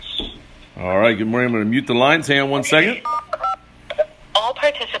All right, good morning. I'm going to mute the lines. Hang on one second. All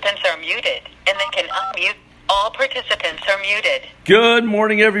participants are muted, and they can unmute. All participants are muted. Good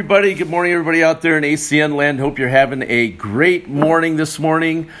morning, everybody. Good morning, everybody out there in ACN land. Hope you're having a great morning this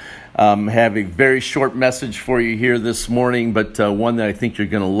morning. Have a very short message for you here this morning, but one that I think you're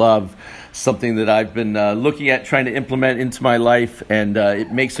going to love. Something that I've been looking at, trying to implement into my life, and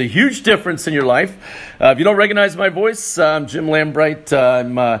it makes a huge difference in your life. If you don't recognize my voice, I'm Jim Lambright.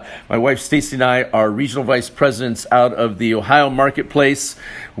 My wife Stacy and I are regional vice presidents out of the Ohio marketplace.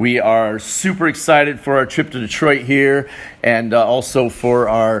 We are super excited for our trip to Detroit here, and also for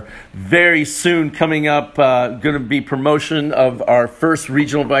our very soon coming up, going to be promotion of our first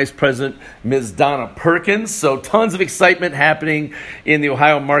regional vice president, Ms. Donna Perkins. So tons of excitement happening in the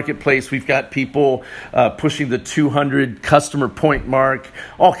Ohio marketplace. We've got people pushing the 200 customer point mark,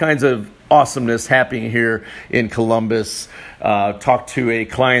 all kinds of awesomeness happening here in Columbus. Talked to a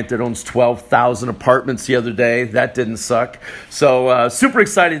client that owns 12,000 apartments the other day. That didn't suck. So super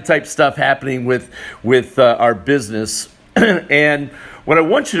excited type stuff happening with our business. And what I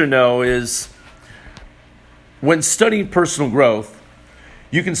want you to know is when studying personal growth,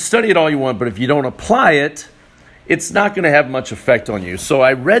 you can study it all you want, but if you don't apply it, it's not going to have much effect on you. So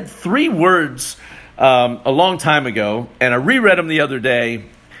I read 3 words a long time ago, and I reread them the other day,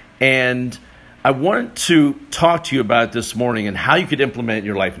 and I wanted to talk to you about it this morning and how you could implement it in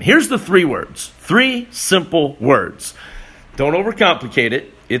your life. And here's the 3 words, 3 simple words. Don't overcomplicate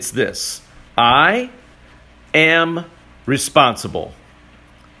it. It's this: I am responsible.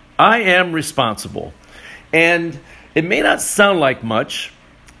 I am responsible. And it may not sound like much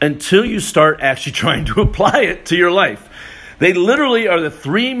until you start actually trying to apply it to your life. They literally are the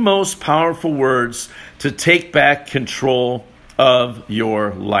 3 most powerful words to take back control of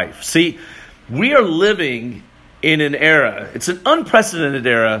your life. See, we are living in an era, it's an unprecedented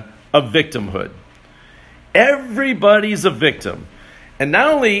era of victimhood. Everybody's a victim. And not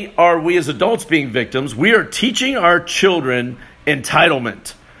only are we as adults being victims, we are teaching our children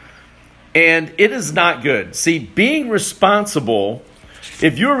entitlement. And it is not good. See, being responsible,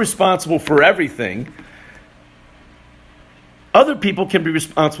 if you're responsible for everything, other people can be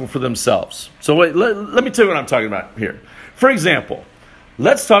responsible for themselves. So let me tell you what I'm talking about here. For example,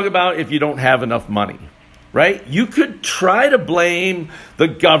 let's talk about if you don't have enough money, right? You could try to blame the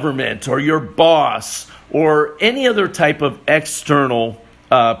government or your boss or any other type of external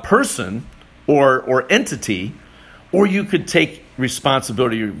person or entity, or you could take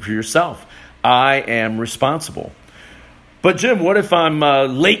responsibility for yourself. I am responsible. But Jim, what if I'm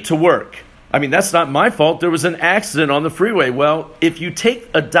late to work? I mean, that's not my fault. There was an accident on the freeway. Well, if you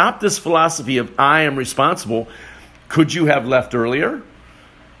adopt this philosophy of I am responsible, could you have left earlier?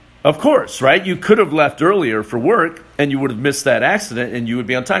 Of course, right? You could have left earlier for work and you would have missed that accident and you would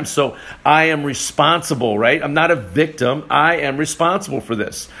be on time. So I am responsible, right? I'm not a victim. I am responsible for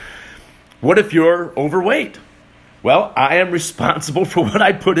this. What if you're overweight? Well, I am responsible for what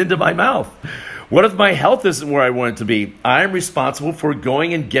I put into my mouth. What if my health isn't where I want it to be? I am responsible for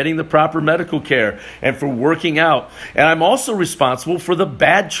going and getting the proper medical care and for working out. And I'm also responsible for the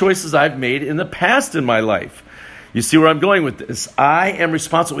bad choices I've made in the past in my life. You see where I'm going with this? I am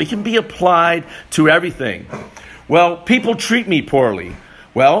responsible. It can be applied to everything. Well, people treat me poorly.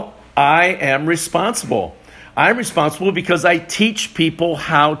 Well, I am responsible. I'm responsible because I teach people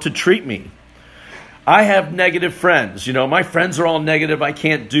how to treat me. I have negative friends. You know, my friends are all negative. I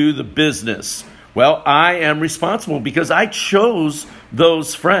can't do the business. Well, I am responsible because I chose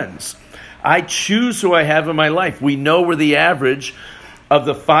those friends. I choose who I have in my life. We know we're the average of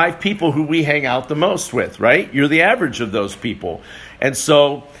the 5 people who we hang out the most with, right? You're the average of those people. And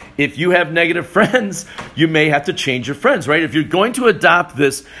so if you have negative friends, you may have to change your friends, right? If you're going to adopt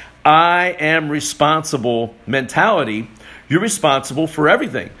this I am responsible mentality, you're responsible for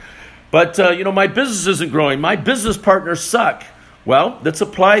everything. But, my business isn't growing. My business partners suck. Well, let's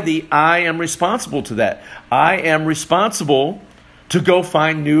apply the I am responsible to that. I am responsible to go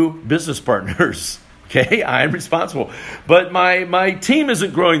find new business partners. Okay, I am responsible. But my team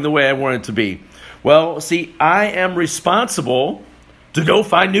isn't growing the way I want it to be. Well, see, I am responsible to go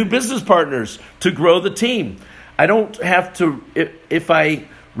find new business partners to grow the team. I don't have to, if I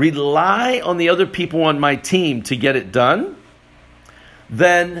rely on the other people on my team to get it done,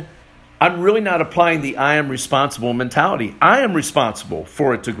 then I'm really not applying the I am responsible mentality. I am responsible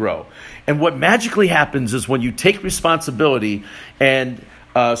for it to grow. And what magically happens is when you take responsibility and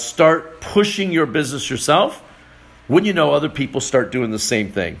start pushing your business yourself, wouldn't you know, other people start doing the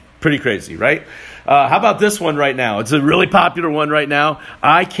same thing. Pretty crazy, right? How about this one right now? It's a really popular one right now.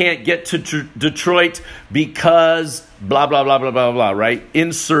 I can't get to Detroit because blah, blah, blah, blah, blah, blah, right?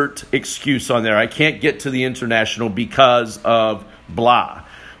 Insert excuse on there. I can't get to the International because of blah.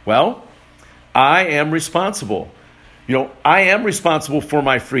 Well, I am responsible. I am responsible for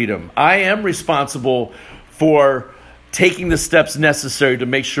my freedom. I am responsible for taking the steps necessary to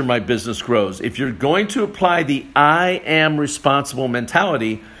make sure my business grows. If you're going to apply the I am responsible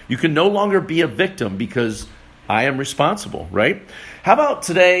mentality, you can no longer be a victim because I am responsible, right? How about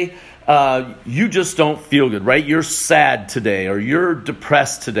today, you just don't feel good, right? You're sad today or you're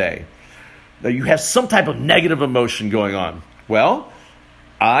depressed today. You have some type of negative emotion going on. Well,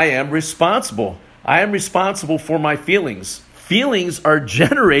 I am responsible. I am responsible for my feelings. Feelings are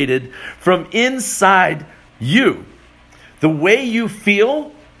generated from inside you. The way you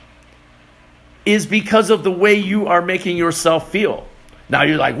feel is because of the way you are making yourself feel. Now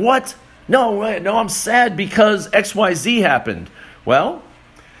you're like, what? No, I'm sad because XYZ happened. Well,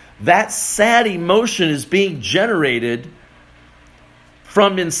 that sad emotion is being generated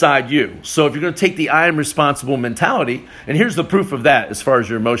from inside you. So if you're going to take the I am responsible mentality, and here's the proof of that as far as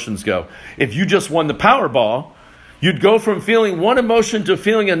your emotions go. If you just won the Powerball, you'd go from feeling one emotion to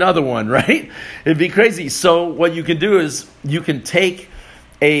feeling another one, right? It'd be crazy. So what you can do is you can take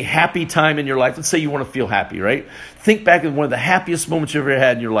a happy time in your life. Let's say you want to feel happy, right? Think back at one of the happiest moments you've ever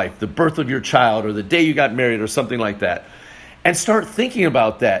had in your life, the birth of your child or the day you got married or something like that. And start thinking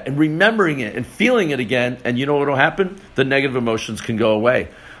about that and remembering it and feeling it again. And you know what will happen? The negative emotions can go away.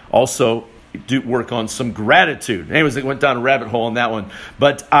 Also, do work on some gratitude. Anyways, it went down a rabbit hole on that one.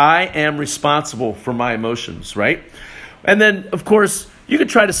 But I am responsible for my emotions, right? And then, of course, you could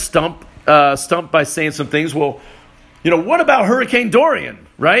try to stump by saying some things. Well, what about Hurricane Dorian,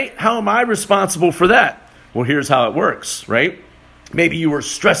 right? How am I responsible for that? Well, here's how it works, right? Maybe you were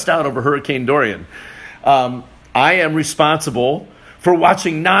stressed out over Hurricane Dorian. I am responsible for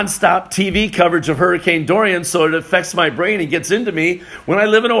watching nonstop TV coverage of Hurricane Dorian so it affects my brain and gets into me when I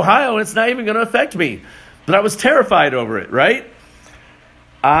live in Ohio and it's not even going to affect me. But I was terrified over it, right?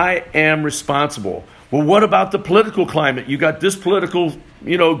 I am responsible. Well, what about the political climate? You got this political,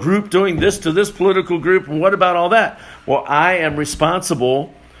 group doing this to this political group. And what about all that? Well, I am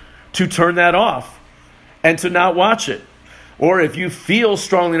responsible to turn that off and to not watch it. Or if you feel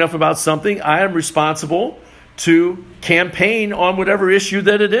strongly enough about something, I am responsible to campaign on whatever issue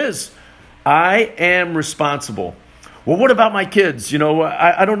that it is. I am responsible. Well, what about my kids?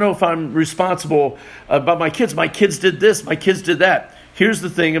 I don't know if I'm responsible about my kids. My kids did this. My kids did that. Here's the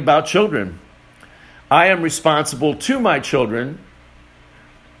thing about children. I am responsible to my children,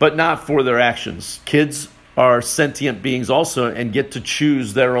 but not for their actions. Kids are sentient beings also and get to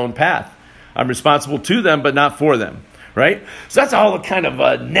choose their own path. I'm responsible to them, but not for them. Right? So that's all the kind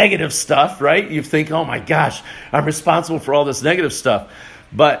of negative stuff, right? You think, oh my gosh, I'm responsible for all this negative stuff.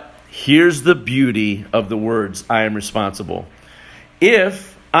 But here's the beauty of the words, I am responsible.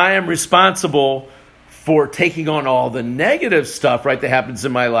 If I am responsible for taking on all the negative stuff, right, that happens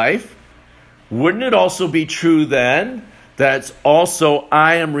in my life, wouldn't it also be true then that also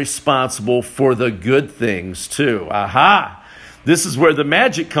I am responsible for the good things too? Aha! This is where the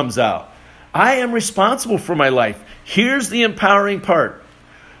magic comes out. I am responsible for my life. Here's the empowering part.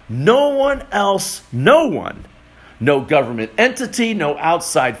 No one else, no government entity, no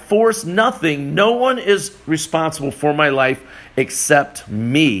outside force, nothing. No one is responsible for my life except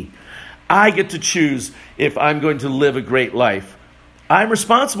me. I get to choose if I'm going to live a great life. I'm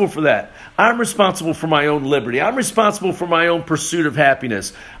responsible for that. I'm responsible for my own liberty. I'm responsible for my own pursuit of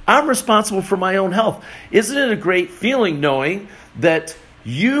happiness. I'm responsible for my own health. Isn't it a great feeling knowing that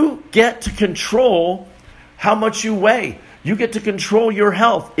you get to control how much you weigh? You get to control your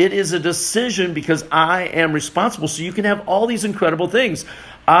health. It is a decision because I am responsible. So you can have all these incredible things.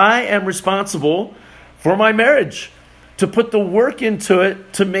 I am responsible for my marriage, to put the work into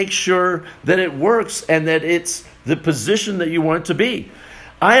it to make sure that it works and that it's the position that you want it to be.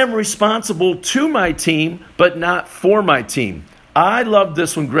 I am responsible to my team, but not for my team. I love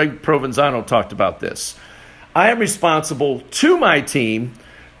this when Greg Provenzano talked about this. I am responsible to my team,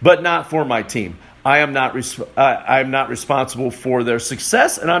 but not for my team. I am not responsible for their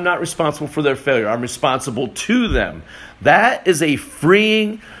success, and I'm not responsible for their failure. I'm responsible to them. That is a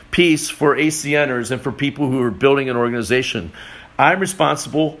freeing piece for ACNers and for people who are building an organization. I'm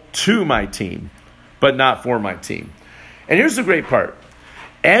responsible to my team, but not for my team. And here's the great part.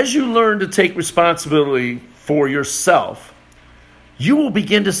 As you learn to take responsibility for yourself, you will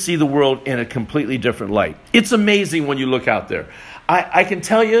begin to see the world in a completely different light. It's amazing when you look out there. I can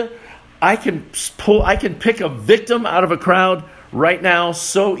tell you, I can pick a victim out of a crowd right now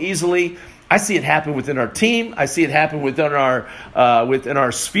so easily. I see it happen within our team. I see it happen within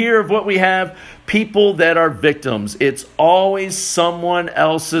our sphere of what we have. People that are victims, it's always someone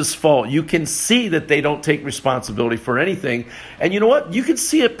else's fault. You can see that they don't take responsibility for anything. And you know what? You can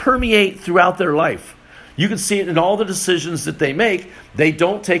see it permeate throughout their life. You can see it in all the decisions that they make. They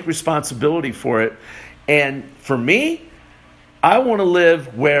don't take responsibility for it. And for me, I want to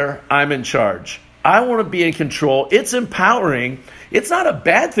live where I'm in charge. I want to be in control. It's empowering. It's not a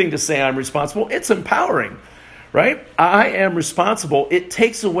bad thing to say I'm responsible. It's empowering, right? I am responsible. It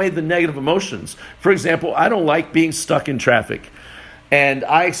takes away the negative emotions. For example, I don't like being stuck in traffic. And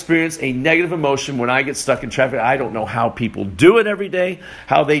I experience a negative emotion when I get stuck in traffic. I don't know how people do it every day,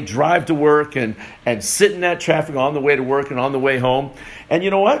 how they drive to work and sit in that traffic on the way to work and on the way home. And you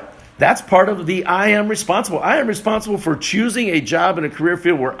know what? That's part of the I am responsible. I am responsible for choosing a job in a career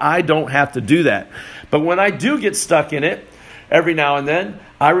field where I don't have to do that. But when I do get stuck in it, every now and then,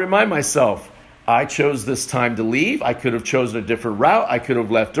 I remind myself, I chose this time to leave. I could have chosen a different route. I could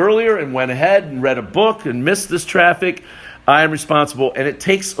have left earlier and went ahead and read a book and missed this traffic. I am responsible. And it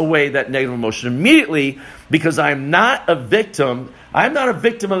takes away that negative emotion immediately because I'm not a victim. I'm not a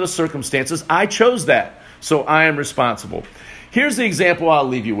victim of the circumstances. I chose that. So I am responsible. Here's the example I'll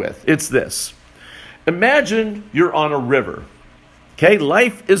leave you with. It's this. Imagine you're on a river. Okay,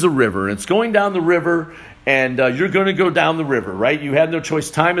 life is a river. It's going down the river, and you're going to go down the river, right? You had no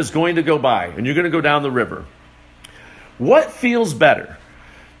choice. Time is going to go by, and you're going to go down the river. What feels better?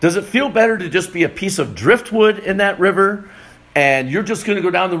 Does it feel better to just be a piece of driftwood in that river, and you're just going to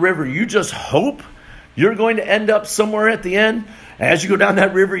go down the river? You just hope you're going to end up somewhere at the end. As you go down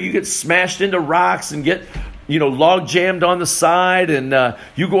that river, you get smashed into rocks and get log jammed on the side, and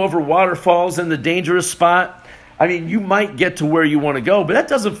you go over waterfalls in the dangerous spot. I mean, you might get to where you want to go, but that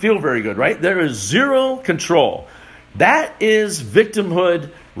doesn't feel very good, right? There is zero control. That is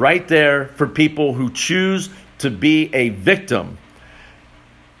victimhood right there for people who choose to be a victim.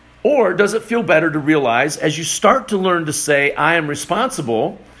 Or does it feel better to realize as you start to learn to say, I am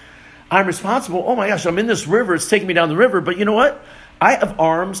responsible. Oh my gosh, I'm in this river. It's taking me down the river. But you know what? I have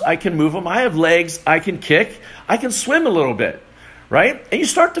arms, I can move them. I have legs, I can kick. I can swim a little bit, right? And you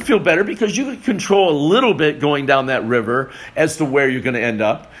start to feel better because you can control a little bit going down that river as to where you're going to end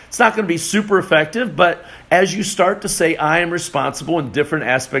up. It's not going to be super effective, but as you start to say, I am responsible in different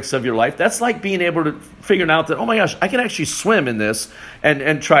aspects of your life, that's like being able to figure out that, oh my gosh, I can actually swim in this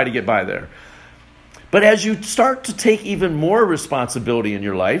and try to get by there. But as you start to take even more responsibility in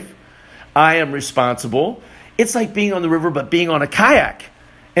your life, I am responsible. It's like being on the river, but being on a kayak.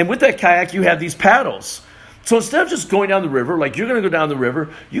 And with that kayak, you have these paddles. So instead of just going down the river, like you're going to go down the river,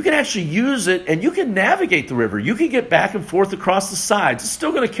 you can actually use it and you can navigate the river. You can get back and forth across the sides. It's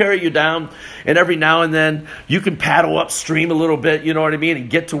still going to carry you down. And every now and then you can paddle upstream a little bit, you know what I mean, and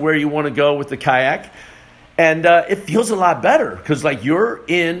get to where you want to go with the kayak. And it feels a lot better because like you're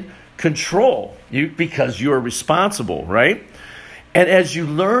in control because you're responsible, right? And as you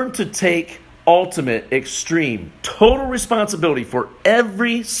learn to take ultimate, extreme, total responsibility for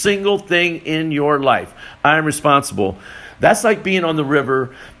every single thing in your life, I am responsible. That's like being on the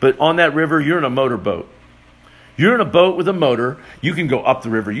river, but on that river, you're in a motorboat. You're in a boat with a motor. You can go up the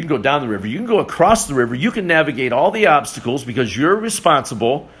river. You can go down the river. You can go across the river. You can navigate all the obstacles because you're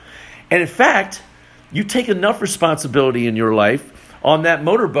responsible. And in fact, you take enough responsibility in your life on that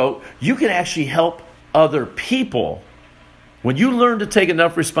motorboat, you can actually help other people. When you learn to take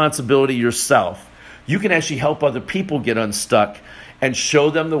enough responsibility yourself, you can actually help other people get unstuck and show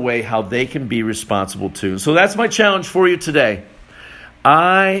them the way how they can be responsible too. So that's my challenge for you today.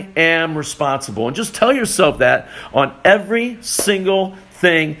 I am responsible. And just tell yourself that on every single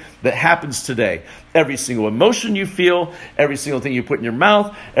thing that happens today. Every single emotion you feel, every single thing you put in your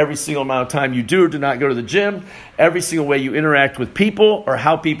mouth, every single amount of time you do or do not go to the gym, every single way you interact with people or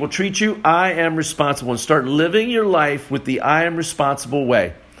how people treat you, I am responsible. And start living your life with the I am responsible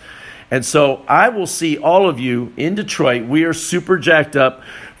way. And so I will see all of you in Detroit. We are super jacked up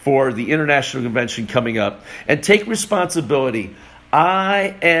for the International Convention coming up. And take responsibility.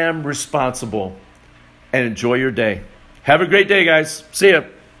 I am responsible. And enjoy your day. Have a great day, guys. See ya.